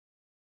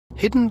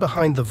Hidden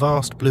behind the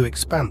vast blue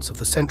expanse of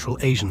the Central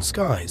Asian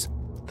skies,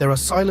 there are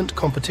silent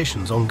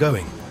competitions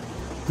ongoing,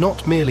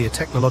 not merely a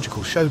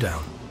technological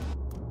showdown.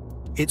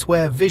 It's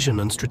where vision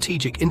and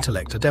strategic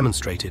intellect are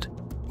demonstrated,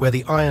 where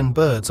the Iron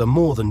Birds are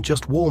more than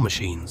just war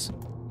machines.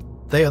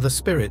 They are the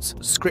spirits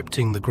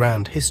scripting the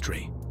grand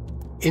history,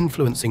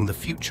 influencing the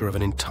future of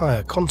an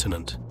entire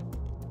continent.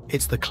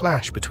 It's the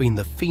clash between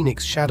the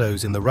Phoenix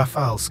shadows in the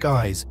Rafale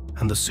skies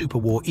and the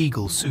superwar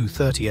eagle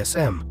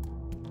Su-30SM,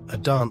 a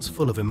dance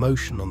full of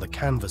emotion on the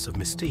canvas of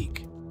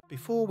mystique.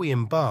 Before we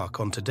embark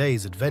on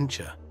today's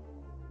adventure,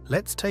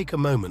 let's take a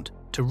moment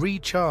to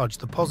recharge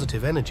the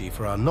positive energy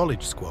for our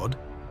Knowledge Squad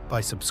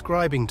by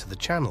subscribing to the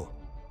channel,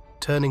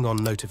 turning on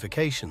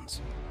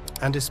notifications,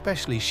 and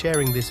especially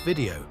sharing this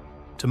video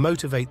to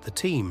motivate the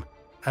team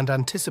and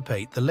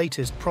anticipate the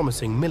latest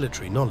promising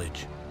military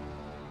knowledge.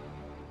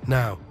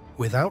 Now,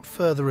 without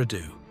further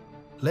ado,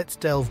 let's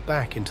delve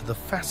back into the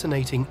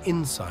fascinating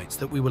insights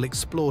that we will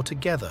explore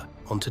together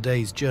on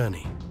today's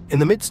journey. In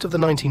the midst of the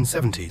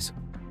 1970s,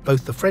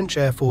 both the French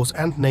Air Force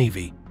and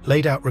Navy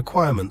laid out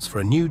requirements for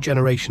a new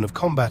generation of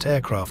combat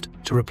aircraft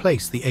to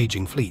replace the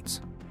aging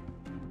fleets.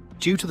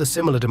 Due to the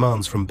similar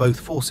demands from both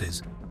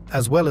forces,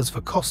 as well as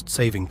for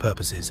cost-saving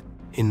purposes,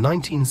 in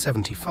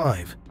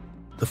 1975,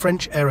 the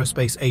French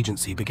Aerospace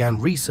Agency began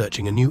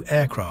researching a new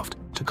aircraft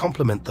to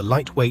complement the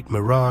lightweight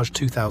Mirage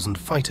 2000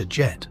 fighter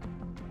jet.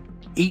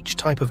 Each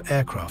type of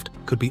aircraft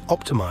could be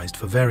optimized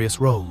for various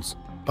roles.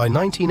 By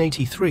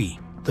 1983,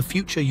 the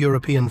Future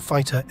European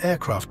Fighter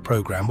Aircraft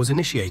program was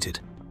initiated,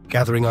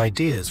 gathering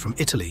ideas from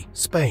Italy,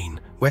 Spain,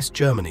 West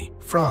Germany,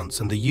 France,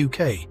 and the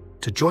UK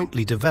to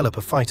jointly develop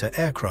a fighter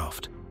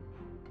aircraft.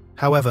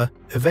 However,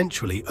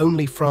 eventually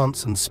only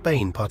France and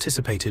Spain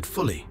participated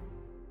fully.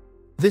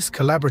 This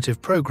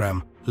collaborative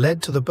program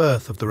led to the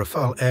birth of the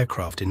Rafale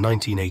aircraft in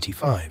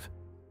 1985.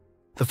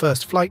 The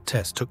first flight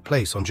test took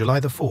place on July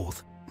 4,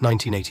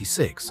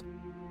 1986.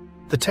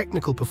 The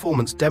technical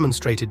performance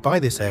demonstrated by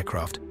this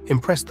aircraft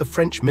impressed the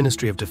French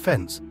Ministry of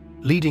Defense,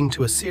 leading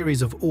to a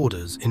series of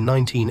orders in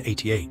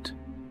 1988.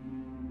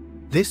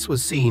 This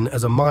was seen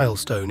as a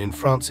milestone in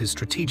France's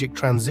strategic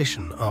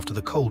transition after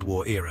the Cold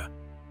War era,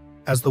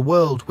 as the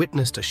world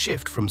witnessed a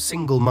shift from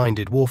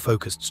single-minded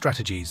war-focused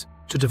strategies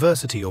to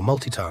diversity or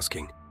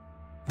multitasking.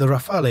 The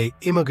Rafale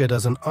emerged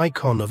as an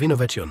icon of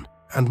innovation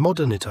and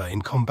modernity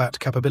in combat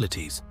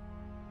capabilities.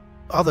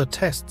 Other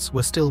tests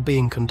were still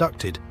being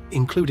conducted,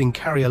 including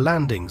carrier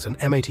landings and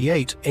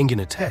M88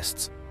 ingenuity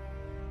tests.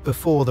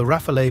 Before the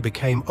Rafale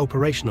became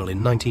operational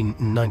in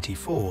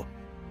 1994,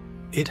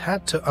 it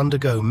had to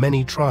undergo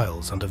many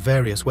trials under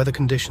various weather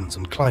conditions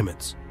and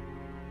climates.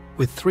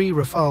 With 3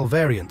 Rafale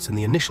variants in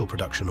the initial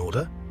production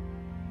order: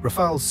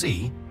 Rafale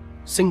C,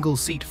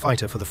 single-seat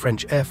fighter for the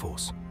French Air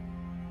Force;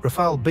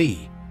 Rafale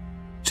B,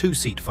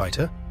 2-seat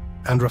fighter;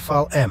 and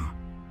Rafale M,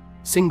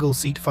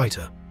 single-seat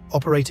fighter,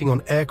 operating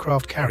on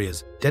aircraft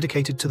carriers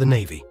dedicated to the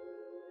Navy.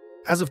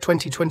 As of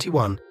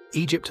 2021,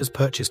 Egypt has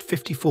purchased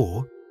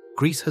 54,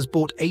 Greece has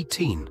bought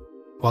 18,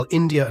 while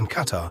India and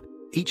Qatar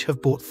each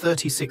have bought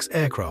 36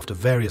 aircraft of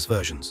various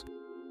versions.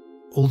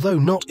 Although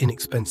not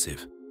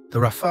inexpensive, the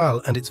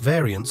Rafale and its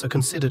variants are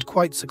considered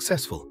quite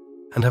successful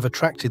and have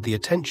attracted the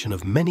attention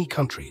of many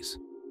countries.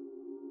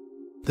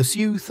 The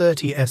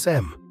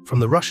Su-30SM from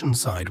the Russian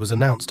side was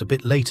announced a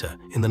bit later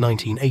in the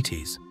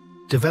 1980s,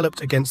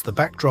 developed against the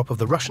backdrop of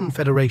the Russian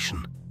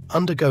Federation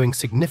undergoing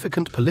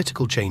significant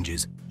political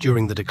changes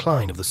during the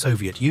decline of the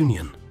Soviet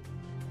Union.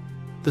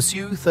 The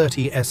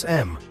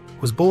Su-30SM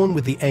was born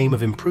with the aim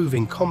of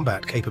improving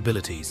combat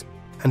capabilities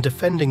and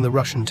defending the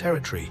Russian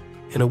territory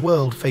in a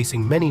world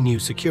facing many new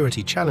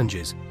security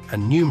challenges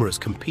and numerous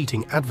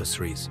competing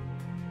adversaries.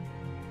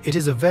 It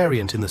is a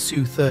variant in the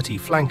Su-30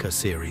 Flanker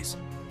series,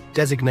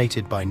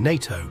 designated by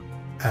NATO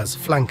as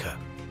Flanker.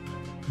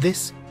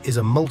 This is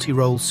a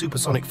multirole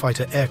supersonic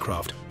fighter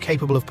aircraft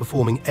capable of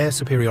performing air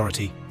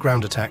superiority,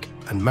 ground attack,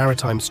 and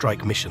maritime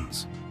strike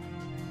missions.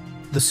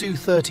 The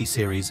Su-30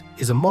 series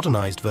is a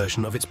modernized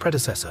version of its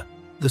predecessor,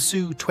 the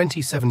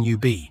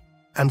Su-27UB,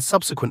 and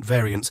subsequent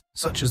variants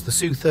such as the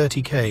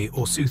Su-30K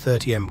or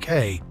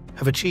Su-30MK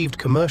have achieved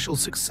commercial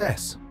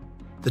success.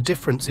 The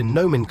difference in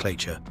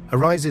nomenclature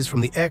arises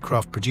from the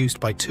aircraft produced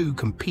by 2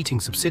 competing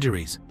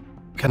subsidiaries,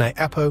 Kanay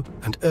Apo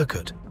and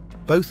Irkut,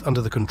 both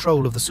under the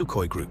control of the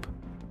Sukhoi Group.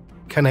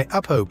 Kanay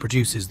Apo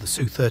produces the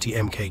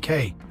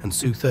Su-30MKK and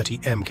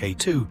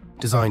Su-30MK2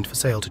 designed for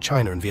sale to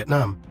China and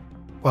Vietnam,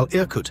 while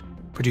Irkut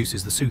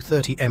produces the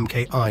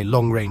Su-30MKI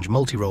long-range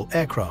multirole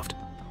aircraft,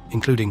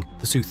 including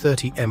the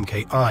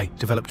Su-30MKI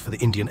developed for the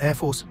Indian Air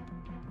Force,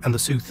 and the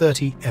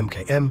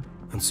Su-30MKM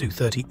and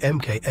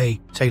Su-30MKA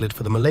tailored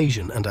for the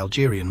Malaysian and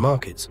Algerian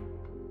markets,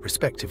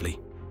 respectively.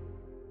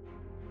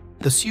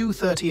 The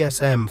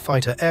Su-30SM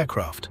fighter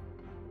aircraft,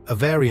 a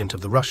variant of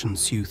the Russian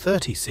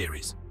Su-30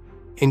 series,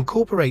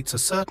 incorporates a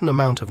certain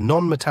amount of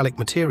non-metallic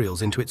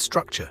materials into its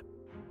structure,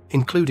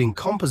 including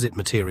composite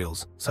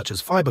materials such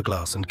as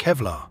fiberglass and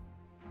Kevlar.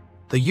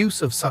 The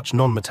use of such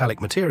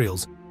non-metallic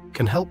materials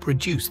can help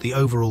reduce the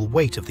overall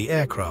weight of the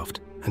aircraft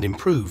and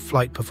improve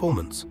flight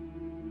performance.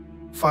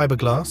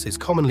 Fiberglass is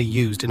commonly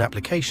used in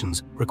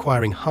applications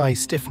requiring high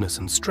stiffness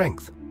and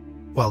strength,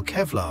 while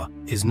Kevlar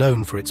is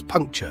known for its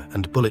puncture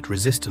and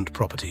bullet-resistant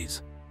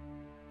properties.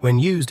 When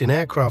used in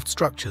aircraft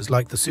structures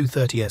like the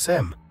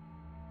Su-30SM,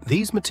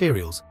 these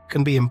materials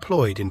can be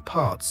employed in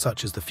parts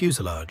such as the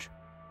fuselage,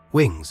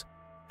 wings,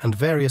 and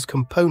various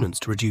components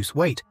to reduce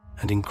weight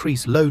and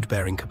increase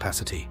load-bearing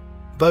capacity.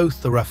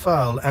 Both the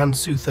Rafale and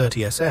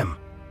Su-30SM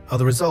are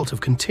the result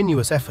of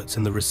continuous efforts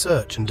in the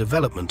research and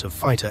development of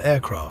fighter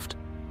aircraft,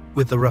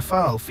 with the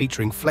Rafale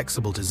featuring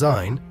flexible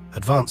design,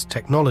 advanced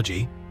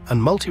technology,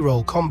 and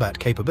multirole combat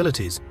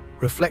capabilities,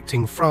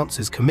 reflecting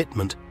France's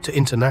commitment to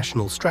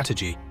international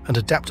strategy and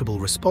adaptable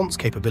response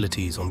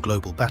capabilities on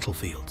global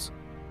battlefields.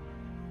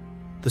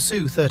 The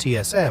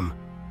Su-30SM,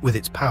 with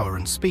its power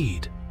and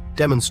speed,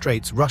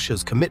 demonstrates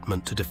Russia's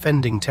commitment to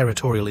defending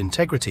territorial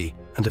integrity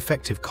and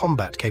effective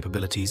combat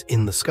capabilities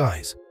in the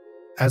skies,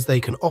 as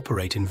they can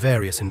operate in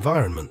various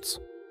environments.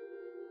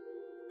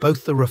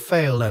 Both the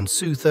Rafale and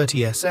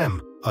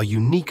Su-30SM are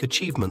unique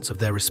achievements of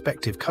their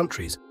respective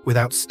countries with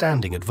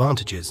outstanding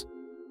advantages,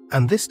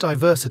 and this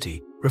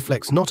diversity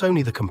reflects not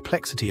only the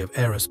complexity of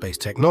aerospace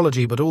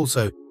technology but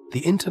also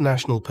the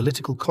international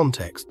political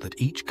context that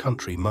each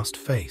country must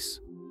face.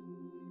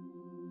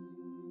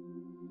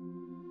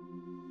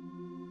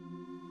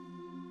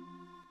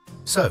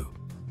 So,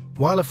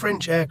 while a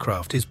French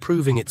aircraft is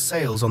proving its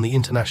sales on the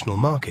international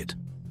market,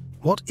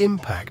 what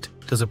impact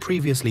does a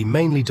previously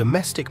mainly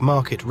domestic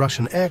market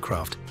Russian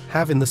aircraft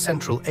have in the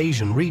Central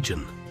Asian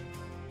region?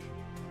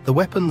 The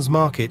weapons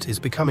market is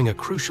becoming a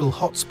crucial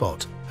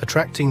hotspot,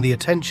 attracting the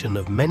attention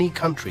of many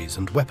countries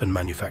and weapon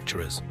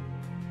manufacturers.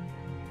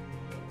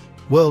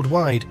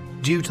 Worldwide,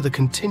 due to the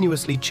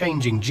continuously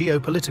changing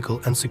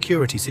geopolitical and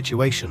security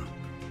situation,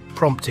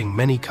 prompting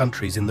many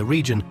countries in the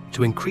region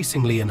to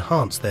increasingly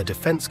enhance their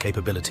defense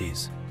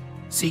capabilities,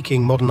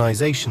 seeking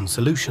modernization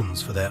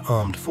solutions for their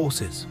armed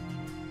forces.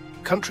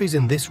 Countries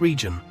in this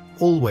region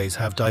always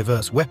have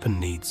diverse weapon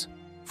needs,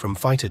 from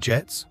fighter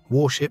jets,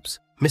 warships,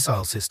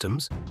 missile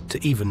systems,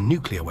 to even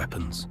nuclear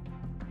weapons.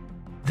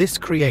 This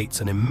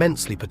creates an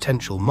immensely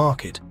potential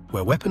market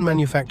where weapon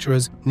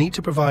manufacturers need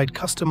to provide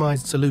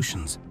customized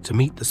solutions to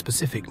meet the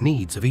specific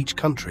needs of each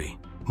country.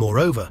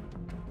 Moreover,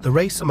 the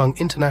race among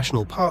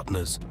international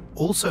partners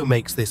also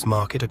makes this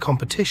market a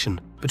competition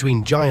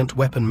between giant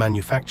weapon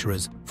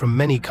manufacturers from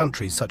many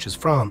countries such as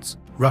France,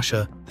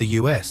 Russia, the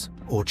US,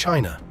 or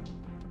China,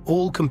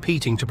 all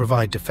competing to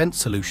provide defense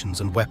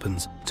solutions and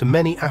weapons to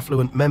many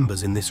affluent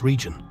members in this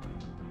region.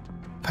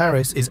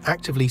 Paris is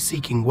actively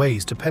seeking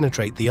ways to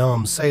penetrate the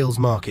arms sales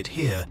market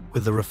here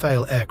with the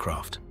Rafale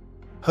aircraft,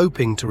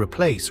 hoping to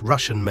replace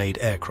Russian-made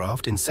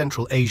aircraft in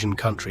Central Asian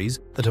countries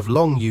that have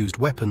long used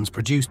weapons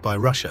produced by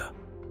Russia.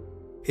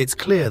 It's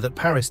clear that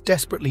Paris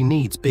desperately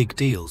needs big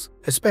deals,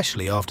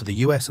 especially after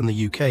the US and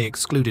the UK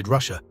excluded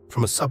Russia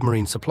from a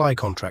submarine supply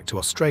contract to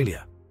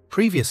Australia.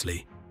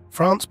 Previously,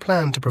 France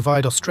planned to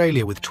provide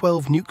Australia with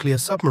 12 nuclear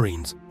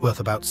submarines worth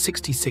about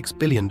 $66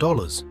 billion.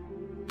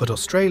 But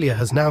Australia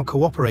has now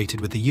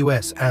cooperated with the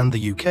US and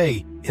the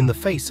UK in the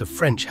face of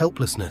French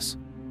helplessness.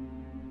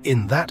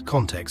 In that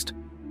context,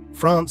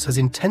 France has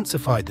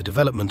intensified the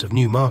development of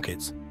new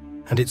markets,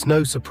 and it's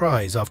no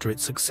surprise after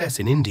its success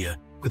in India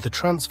with the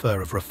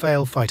transfer of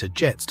Rafale fighter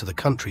jets to the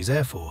country's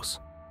air force.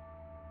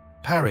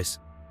 Paris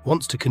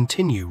wants to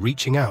continue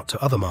reaching out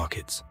to other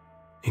markets,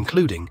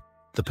 including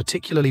the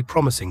particularly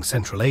promising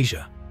Central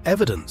Asia.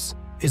 Evidence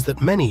is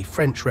that many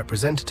French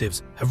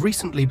representatives have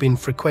recently been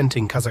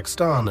frequenting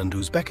Kazakhstan and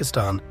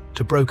Uzbekistan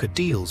to broker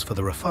deals for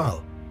the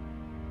Rafale.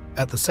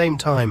 At the same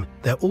time,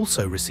 they're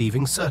also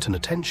receiving certain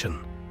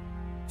attention.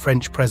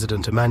 French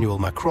President Emmanuel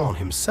Macron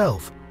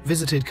himself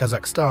visited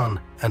Kazakhstan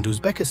and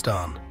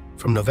Uzbekistan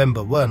from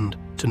November 1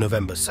 to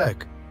November 2,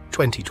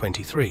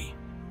 2023,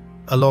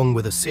 along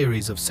with a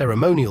series of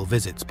ceremonial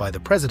visits by the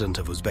President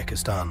of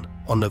Uzbekistan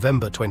on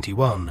November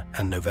 21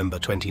 and November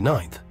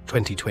 29,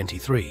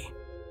 2023.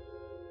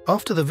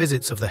 After the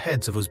visits of the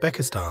heads of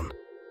Uzbekistan,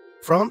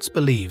 France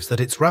believes that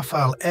its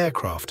Rafale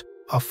aircraft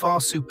are far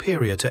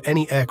superior to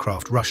any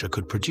aircraft Russia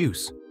could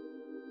produce.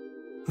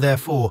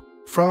 Therefore,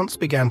 France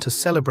began to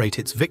celebrate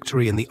its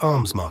victory in the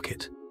arms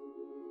market.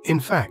 In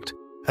fact,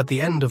 at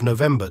the end of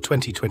November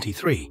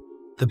 2023,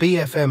 the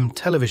BFM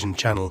television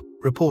channel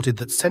reported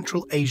that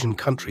Central Asian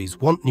countries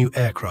want new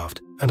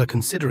aircraft and are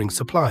considering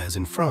suppliers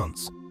in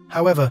France.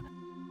 However,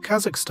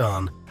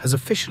 Kazakhstan has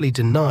officially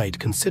denied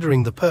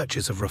considering the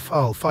purchase of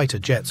Rafale fighter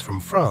jets from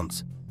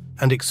France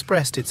and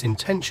expressed its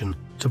intention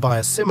to buy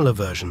a similar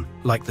version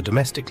like the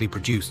domestically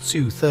produced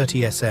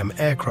Su-30SM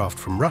aircraft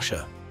from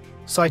Russia,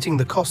 citing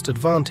the cost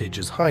advantage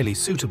as highly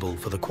suitable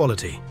for the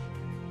quality.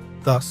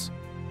 Thus,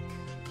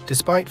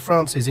 despite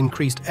France's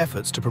increased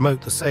efforts to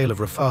promote the sale of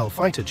Rafale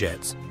fighter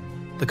jets,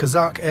 the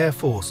Kazakh Air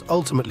Force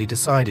ultimately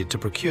decided to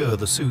procure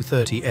the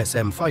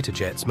Su-30SM fighter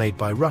jets made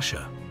by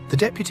Russia. The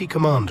deputy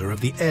commander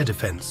of the Air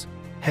Defense,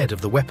 head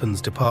of the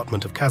Weapons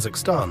Department of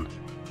Kazakhstan,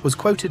 was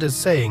quoted as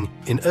saying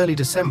in early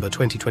December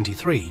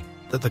 2023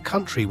 that the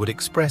country would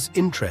express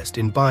interest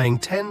in buying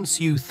 10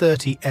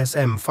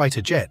 Su-30SM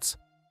fighter jets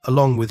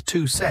along with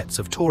 2 sets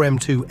of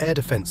Tor-M2 air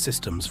defense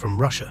systems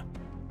from Russia.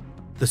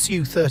 The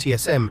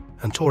Su-30SM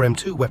and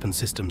Tor-M2 weapon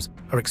systems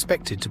are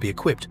expected to be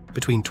equipped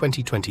between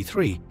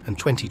 2023 and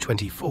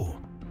 2024.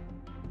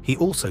 He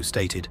also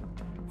stated,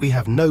 "We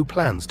have no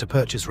plans to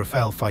purchase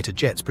Rafale fighter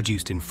jets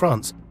produced in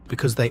France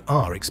because they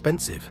are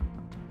expensive.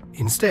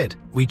 Instead,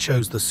 we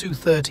chose the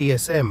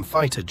Su-30SM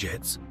fighter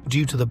jets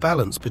due to the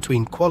balance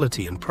between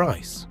quality and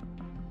price."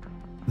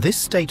 This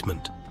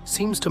statement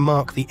seems to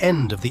mark the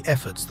end of the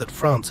efforts that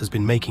France has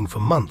been making for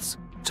months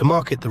to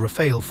market the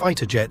Rafale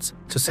fighter jets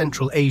to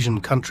Central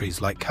Asian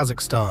countries like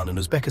Kazakhstan and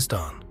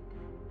Uzbekistan.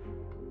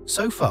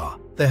 So far,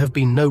 there have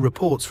been no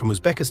reports from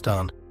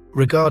Uzbekistan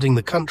regarding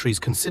the country's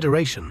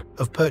consideration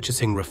of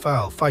purchasing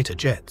Rafale fighter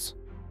jets.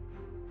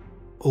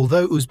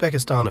 Although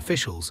Uzbekistan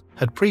officials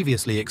had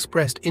previously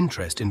expressed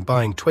interest in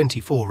buying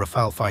 24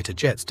 Rafale fighter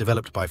jets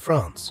developed by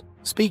France.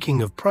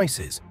 Speaking of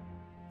prices,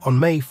 on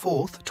May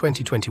 4,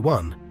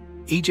 2021,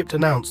 Egypt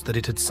announced that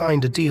it had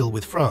signed a deal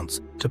with France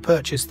to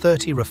purchase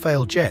 30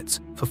 Rafale jets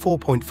for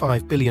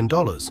 $4.5 billion,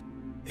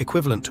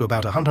 equivalent to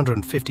about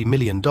 $150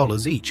 million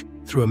each,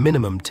 through a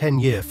minimum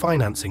 10-year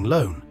financing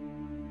loan.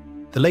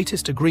 The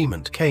latest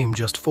agreement came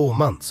just 4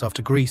 months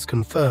after Greece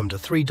confirmed a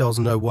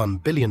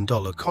 $3.01 billion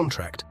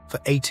contract for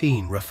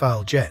 18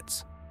 Rafale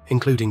jets,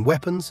 including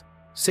weapons,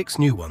 6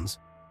 new ones,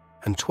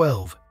 and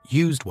 12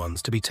 used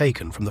ones to be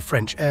taken from the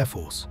French Air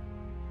Force.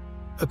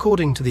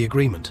 According to the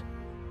agreement,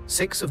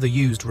 6 of the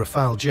used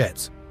Rafale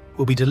jets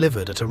will be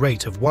delivered at a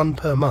rate of 1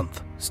 per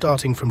month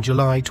starting from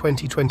July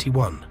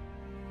 2021.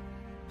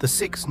 The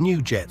 6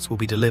 new jets will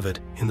be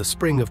delivered in the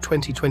spring of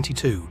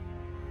 2022,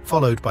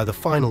 followed by the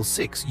final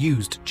 6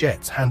 used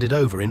jets handed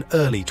over in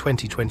early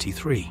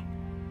 2023.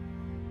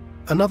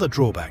 Another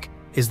drawback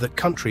is that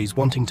countries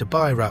wanting to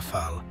buy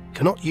Rafale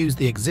cannot use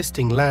the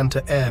existing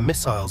land-to-air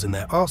missiles in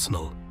their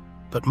arsenal,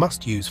 but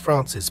must use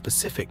France's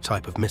specific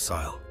type of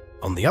missile.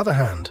 On the other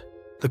hand,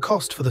 the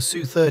cost for the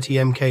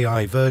Su-30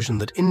 MKI version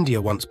that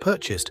India once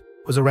purchased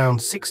was around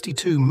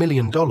 $62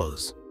 million.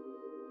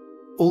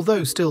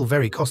 Although still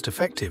very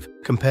cost-effective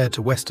compared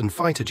to Western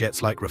fighter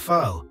jets like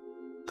Rafale,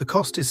 the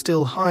cost is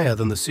still higher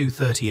than the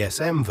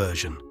Su-30SM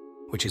version,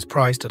 which is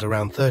priced at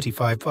around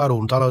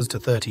 $35 to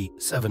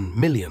 $37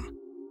 million,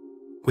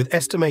 with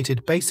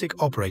estimated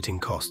basic operating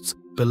costs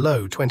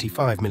below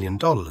 $25 million.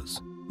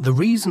 The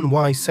reason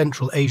why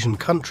Central Asian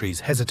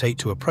countries hesitate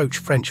to approach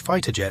French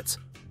fighter jets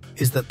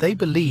is that they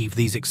believe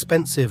these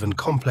expensive and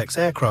complex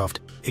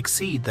aircraft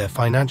exceed their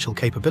financial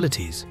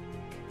capabilities,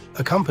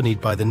 accompanied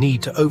by the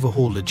need to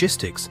overhaul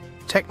logistics,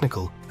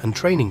 technical and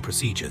training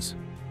procedures,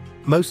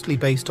 mostly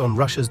based on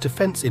Russia's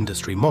defense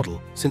industry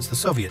model since the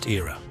Soviet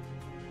era.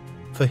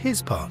 For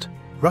his part,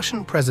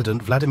 Russian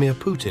President Vladimir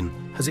Putin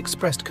has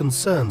expressed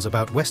concerns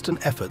about Western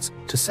efforts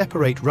to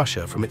separate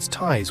Russia from its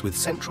ties with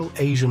Central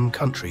Asian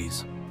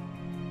countries.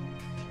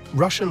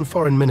 Russian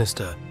Foreign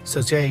Minister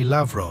Sergei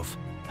Lavrov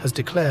has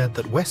declared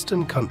that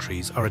Western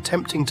countries are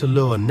attempting to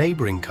lure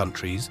neighboring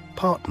countries,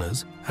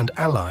 partners, and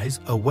allies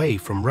away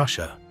from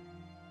Russia.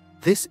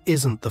 This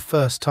isn't the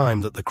first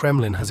time that the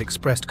Kremlin has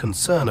expressed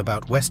concern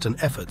about Western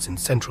efforts in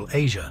Central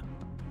Asia.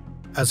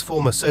 As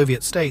former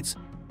Soviet states,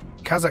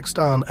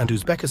 Kazakhstan and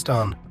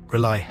Uzbekistan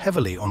rely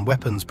heavily on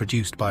weapons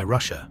produced by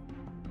Russia,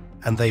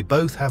 and they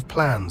both have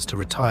plans to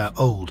retire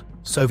old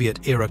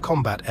Soviet-era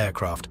combat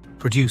aircraft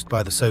produced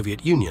by the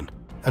Soviet Union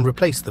and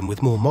replace them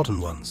with more modern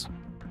ones.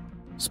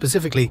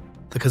 Specifically,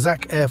 the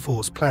Kazakh Air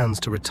Force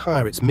plans to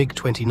retire its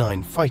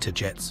MiG-29 fighter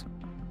jets,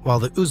 while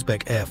the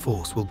Uzbek Air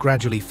Force will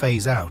gradually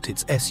phase out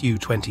its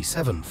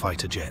Su-27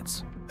 fighter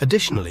jets.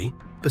 Additionally,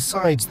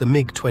 besides the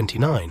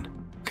MiG-29,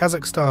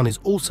 Kazakhstan is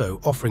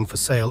also offering for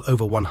sale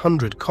over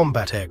 100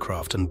 combat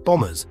aircraft and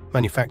bombers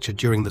manufactured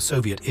during the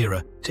Soviet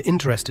era to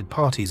interested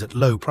parties at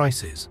low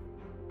prices.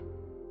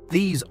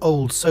 These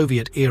old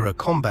Soviet-era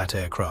combat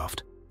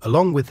aircraft,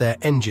 along with their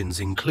engines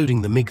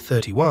including the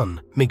MiG-31,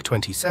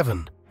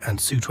 MiG-27, and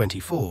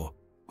Su-24,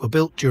 were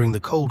built during the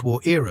Cold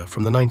War era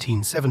from the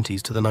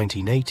 1970s to the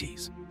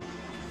 1980s.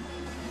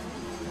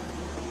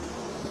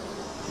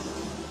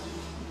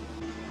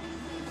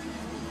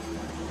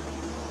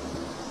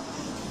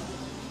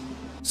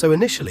 So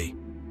initially,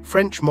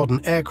 French modern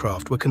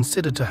aircraft were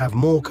considered to have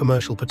more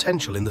commercial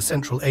potential in the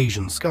Central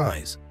Asian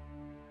skies.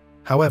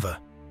 However,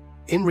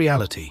 in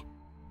reality,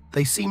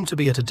 they seem to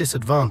be at a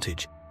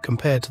disadvantage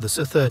compared to the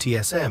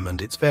Su-30SM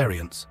and its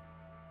variants.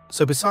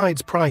 So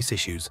besides price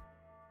issues,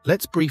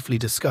 let's briefly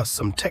discuss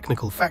some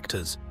technical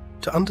factors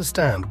to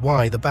understand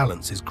why the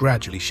balance is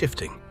gradually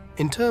shifting.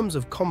 In terms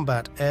of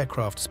combat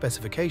aircraft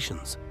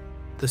specifications,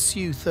 the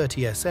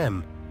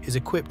Su-30SM is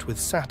equipped with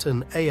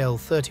Saturn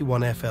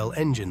AL-31FL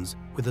engines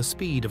with a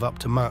speed of up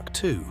to Mach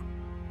 2,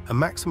 a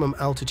maximum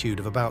altitude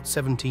of about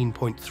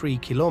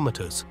 17.3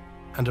 kilometers,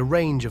 and a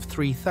range of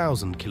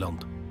 3,000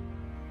 kilometers.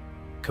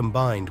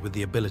 Combined with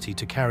the ability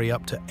to carry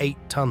up to 8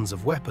 tons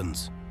of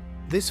weapons,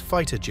 this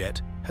fighter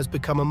jet has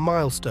become a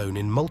milestone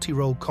in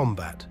multirole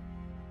combat.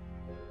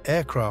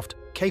 Aircraft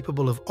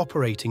capable of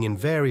operating in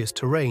various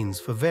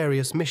terrains for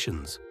various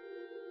missions.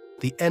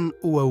 The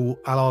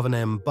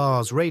NUO-11M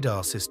BARS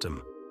radar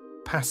system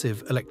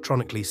passive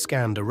electronically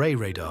scanned array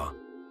radar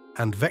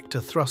and vector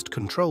thrust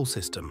control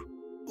system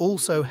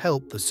also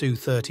help the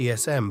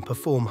Su-30SM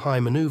perform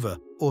high maneuver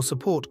or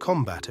support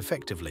combat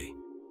effectively.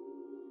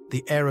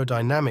 The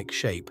aerodynamic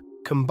shape,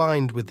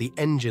 combined with the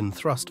engine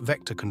thrust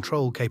vector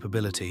control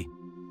capability,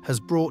 has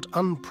brought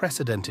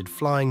unprecedented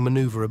flying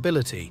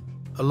maneuverability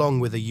along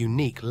with a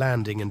unique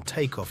landing and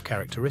takeoff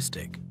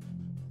characteristic.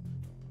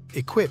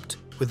 Equipped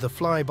with the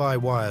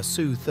fly-by-wire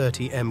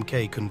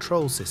Su-30MK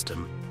control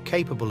system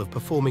capable of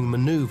performing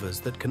maneuvers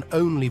that can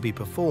only be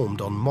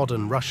performed on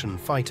modern Russian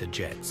fighter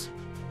jets,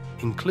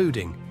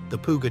 including the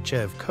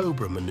Pugachev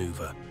Cobra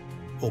maneuver,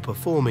 or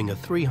performing a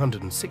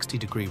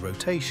 360-degree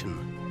rotation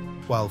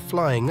while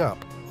flying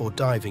up or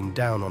diving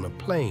down on a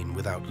plane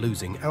without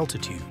losing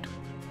altitude.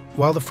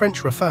 While the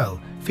French Rafale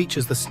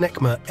features the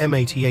Snecma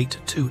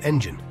M88-2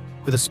 engine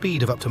with a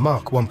speed of up to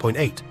Mach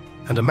 1.8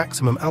 and a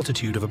maximum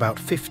altitude of about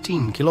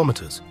 15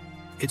 kilometers,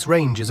 its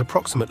range is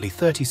approximately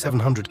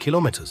 3,700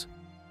 kilometers,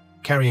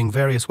 carrying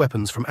various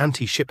weapons from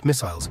anti-ship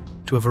missiles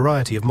to a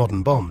variety of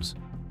modern bombs.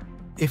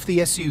 If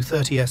the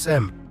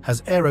Su-30SM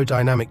has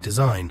aerodynamic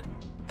design,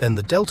 then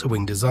the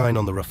delta-wing design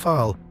on the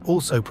Rafale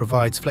also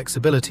provides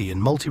flexibility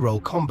in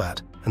multirole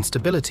combat and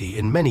stability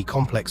in many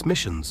complex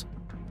missions.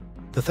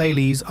 The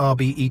Thales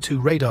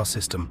RBE-2 radar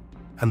system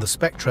and the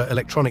Spectra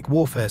electronic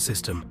warfare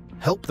system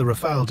help the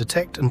Rafale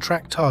detect and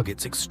track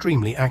targets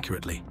extremely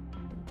accurately.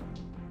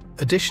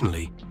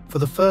 Additionally, for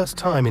the first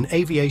time in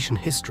aviation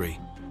history,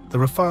 the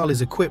Rafale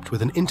is equipped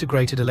with an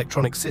integrated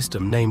electronic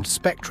system named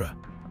Spectra,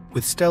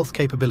 with stealth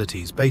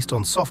capabilities based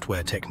on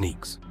software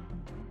techniques.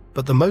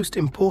 But the most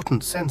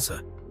important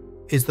sensor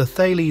is the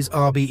Thales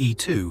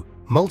RBE-2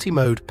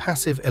 multi-mode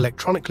passive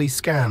electronically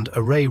scanned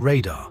array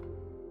radar,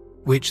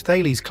 which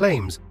Thales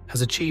claims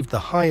has achieved the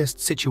highest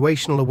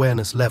situational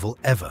awareness level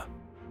ever.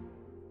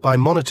 By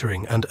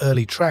monitoring and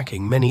early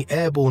tracking many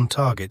airborne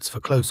targets for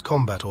close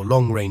combat or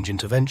long-range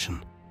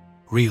intervention,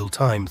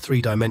 real-time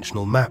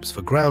three-dimensional maps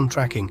for ground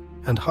tracking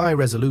and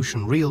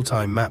high-resolution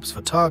real-time maps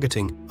for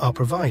targeting are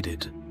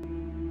provided.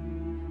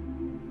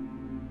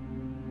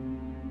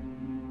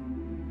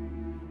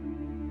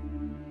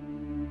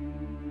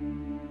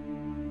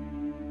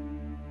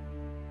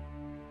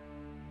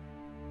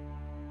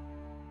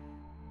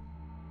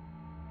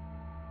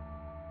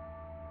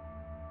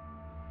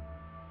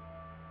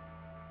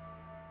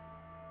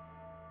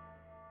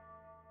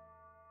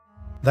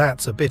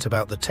 That's a bit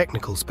about the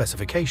technical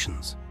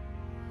specifications.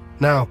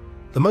 Now,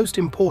 the most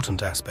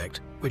important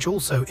aspect, which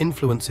also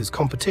influences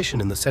competition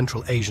in the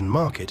Central Asian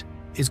market,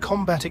 is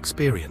combat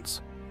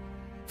experience.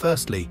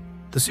 Firstly,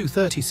 the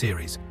Su-30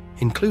 series,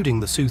 including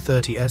the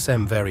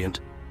Su-30SM variant,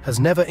 has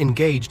never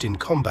engaged in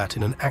combat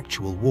in an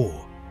actual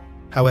war.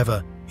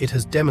 However, it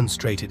has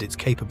demonstrated its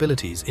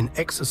capabilities in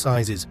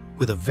exercises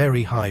with a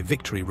very high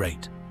victory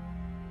rate.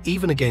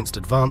 Even against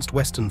advanced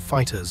Western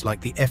fighters like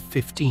the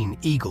F-15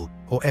 Eagle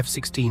or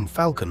F-16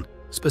 Falcon,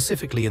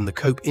 specifically in the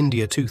COPE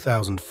India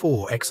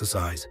 2004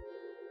 exercise,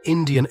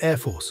 Indian Air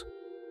Force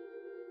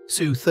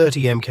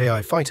Su-30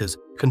 MKI fighters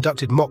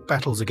conducted mock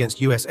battles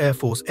against US Air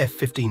Force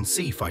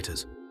F-15C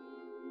fighters.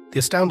 The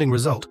astounding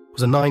result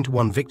was a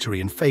 9-1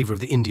 victory in favor of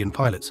the Indian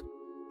pilots,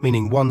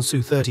 meaning one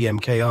Su-30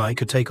 MKI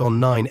could take on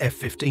 9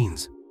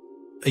 F-15s.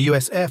 A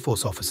US Air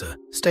Force officer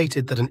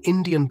stated that an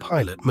Indian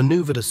pilot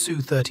maneuvered a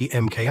Su-30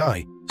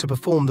 MKI to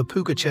perform the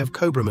Pugachev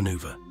Cobra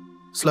maneuver,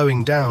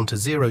 slowing down to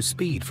 0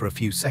 speed for a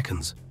few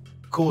seconds,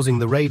 causing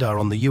the radar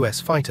on the US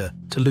fighter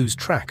to lose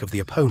track of the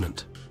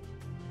opponent.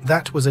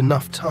 That was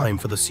enough time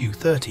for the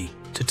Su-30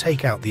 to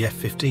take out the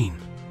F-15.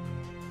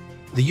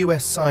 The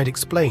US side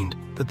explained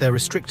that their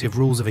restrictive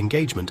rules of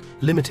engagement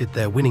limited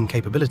their winning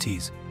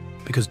capabilities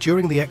because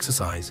during the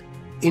exercise,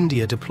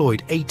 India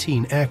deployed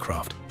 18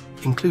 aircraft,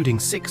 including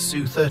 6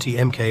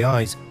 Su-30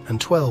 MKIs and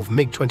 12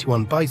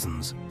 MiG-21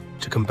 Bisons,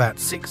 to combat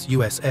 6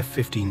 US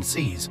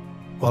F-15Cs,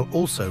 while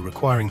also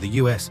requiring the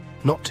US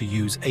not to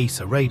use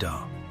AESA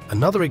radar.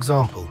 Another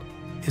example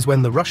is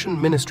when the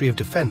Russian Ministry of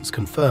Defense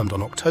confirmed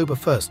on October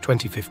 1,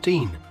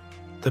 2015,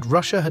 that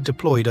Russia had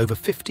deployed over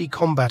 50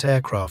 combat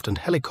aircraft and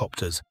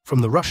helicopters from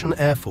the Russian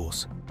Air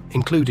Force,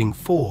 including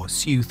 4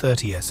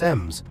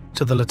 Su-30SMs,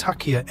 to the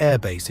Latakia Air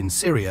Base in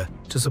Syria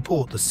to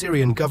support the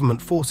Syrian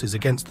government forces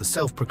against the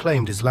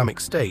self-proclaimed Islamic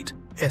State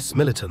 (IS)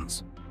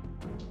 militants.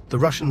 The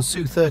Russian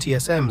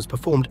Su-30SMs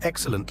performed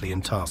excellently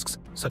in tasks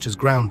such as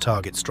ground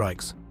target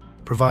strikes,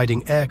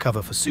 providing air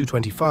cover for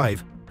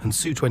Su-25 and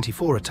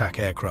Su-24 attack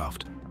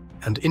aircraft,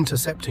 and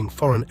intercepting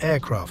foreign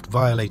aircraft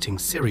violating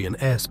Syrian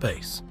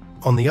airspace.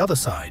 On the other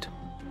side,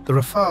 the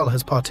Rafale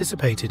has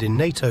participated in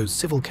NATO's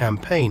civil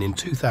campaign in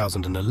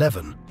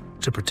 2011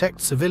 to protect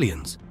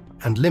civilians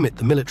and limit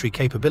the military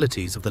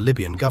capabilities of the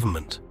Libyan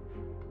government.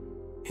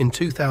 In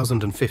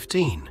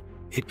 2015,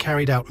 it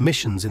carried out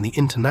missions in the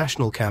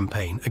international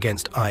campaign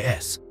against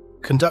IS,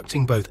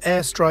 conducting both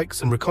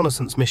airstrikes and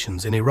reconnaissance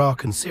missions in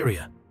Iraq and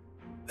Syria.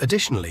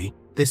 Additionally,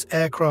 this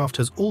aircraft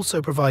has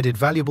also provided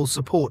valuable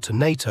support to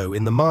NATO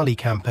in the Mali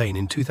campaign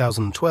in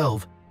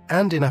 2012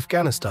 and in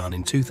Afghanistan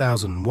in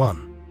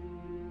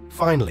 2001.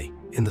 Finally,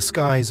 in the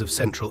skies of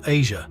Central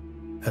Asia,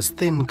 as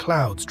thin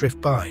clouds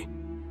drift by.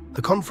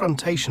 The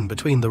confrontation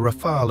between the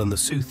Rafale and the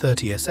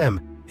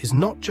Su-30SM is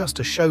not just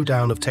a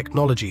showdown of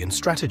technology and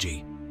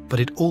strategy, but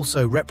it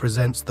also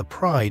represents the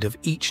pride of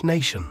each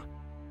nation.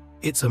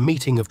 It's a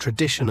meeting of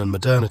tradition and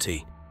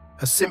modernity,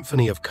 a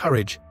symphony of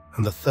courage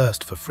and the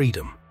thirst for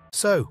freedom.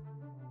 So,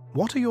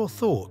 what are your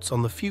thoughts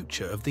on the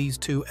future of these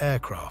two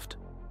aircraft?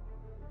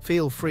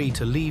 Feel free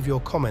to leave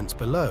your comments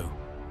below.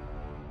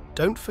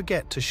 Don't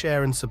forget to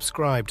share and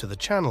subscribe to the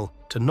channel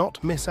to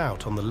not miss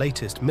out on the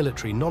latest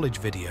military knowledge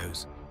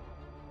videos.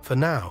 For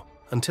now,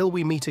 until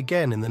we meet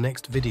again in the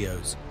next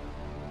videos,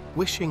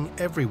 wishing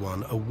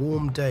everyone a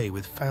warm day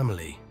with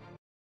family.